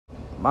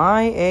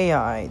My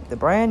AI, the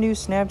brand new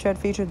Snapchat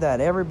feature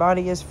that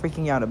everybody is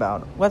freaking out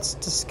about. Let's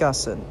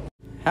discuss it.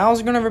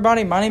 How's it going,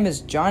 everybody? My name is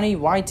Johnny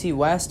YT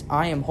West.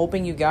 I am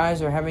hoping you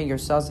guys are having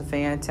yourselves a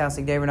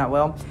fantastic day or not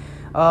well.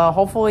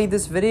 Hopefully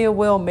this video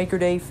will make your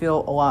day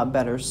feel a lot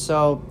better.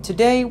 So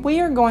today we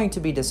are going to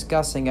be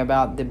discussing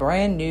about the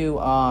brand new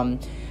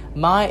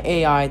My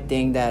AI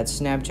thing that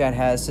Snapchat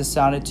has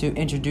decided to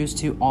introduce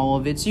to all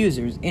of its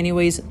users.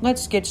 Anyways,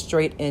 let's get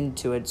straight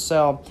into it.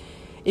 So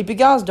if you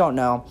guys don't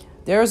know,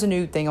 there's a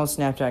new thing on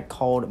Snapchat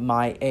called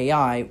My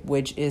AI,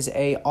 which is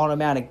a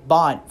automatic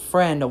bot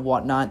friend or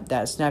whatnot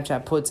that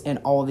Snapchat puts in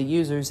all the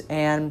users.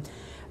 And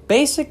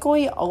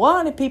basically, a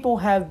lot of people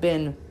have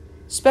been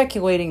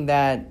speculating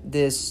that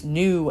this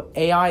new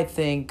AI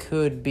thing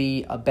could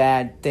be a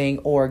bad thing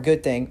or a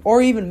good thing,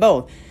 or even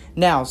both.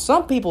 Now,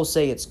 some people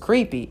say it's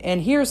creepy,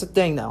 and here's the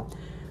thing though.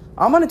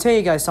 I'm going to tell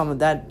you guys something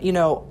that,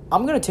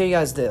 I'm going to tell you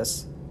guys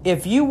this.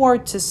 If you were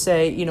to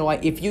say,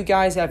 if you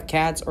guys have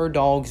cats or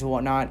dogs or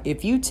whatnot,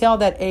 if you tell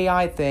that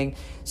AI thing,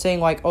 saying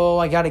like, oh,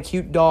 I got a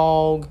cute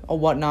dog or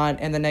whatnot,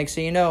 and the next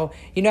thing you know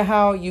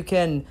how you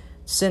can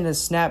send a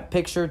snap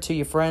picture to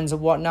your friends or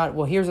whatnot?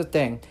 Well, here's the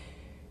thing.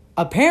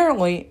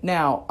 Apparently,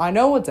 now, I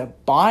know it's a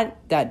bot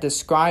that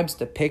describes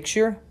the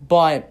picture,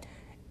 but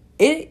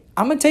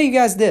I'm going to tell you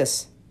guys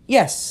this.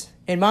 Yes,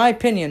 in my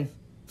opinion,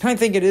 I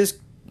think it is,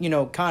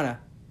 kind of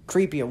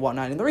creepy or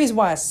whatnot. And the reason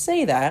why I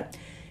say that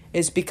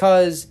is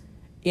because,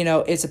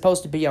 it's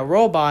supposed to be a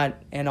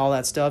robot and all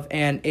that stuff,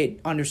 and it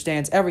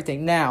understands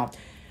everything. Now,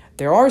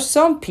 there are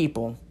some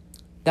people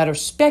that are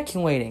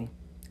speculating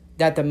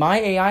that the My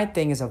AI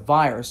thing is a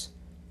virus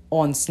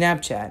on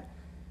Snapchat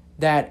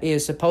that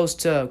is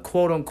supposed to,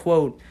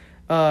 quote-unquote,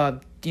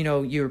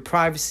 your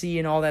privacy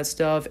and all that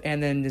stuff,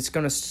 and then it's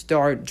going to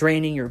start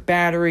draining your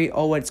battery.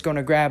 Oh, it's going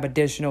to grab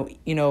additional,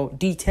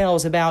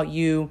 details about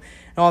you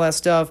and all that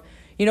stuff.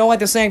 Like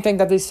the same thing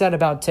that they said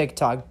about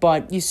TikTok.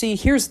 But you see,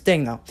 here's the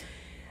thing, though.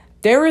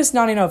 There is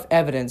not enough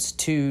evidence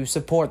to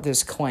support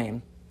this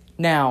claim.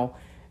 Now,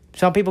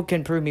 some people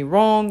can prove me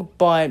wrong,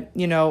 but,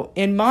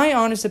 in my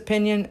honest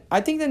opinion,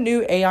 I think the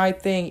new AI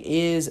thing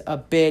is a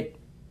bit,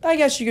 I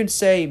guess you could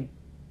say,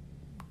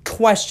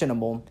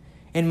 questionable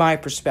in my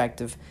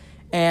perspective.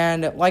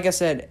 And like I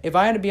said, if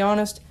I had to be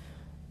honest,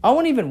 I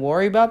wouldn't even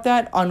worry about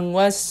that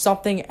unless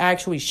something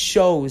actually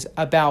shows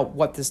about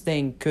what this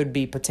thing could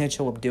be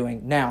potential of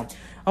doing. Now,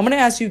 I'm going to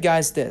ask you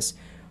guys this.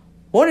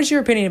 What is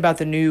your opinion about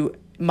the new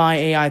My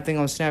AI thing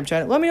on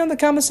Snapchat? Let me know in the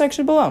comment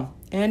section below.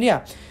 And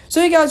yeah.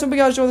 So you guys, hope you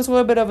guys enjoyed this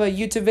little bit of a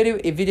YouTube video.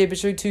 If you did, be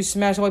sure to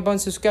smash the like button,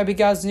 subscribe if you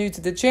guys are new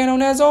to the channel.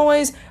 And as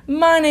always,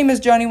 my name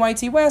is Johnny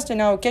YT West,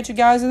 and I'll catch you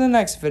guys in the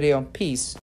next video. Peace.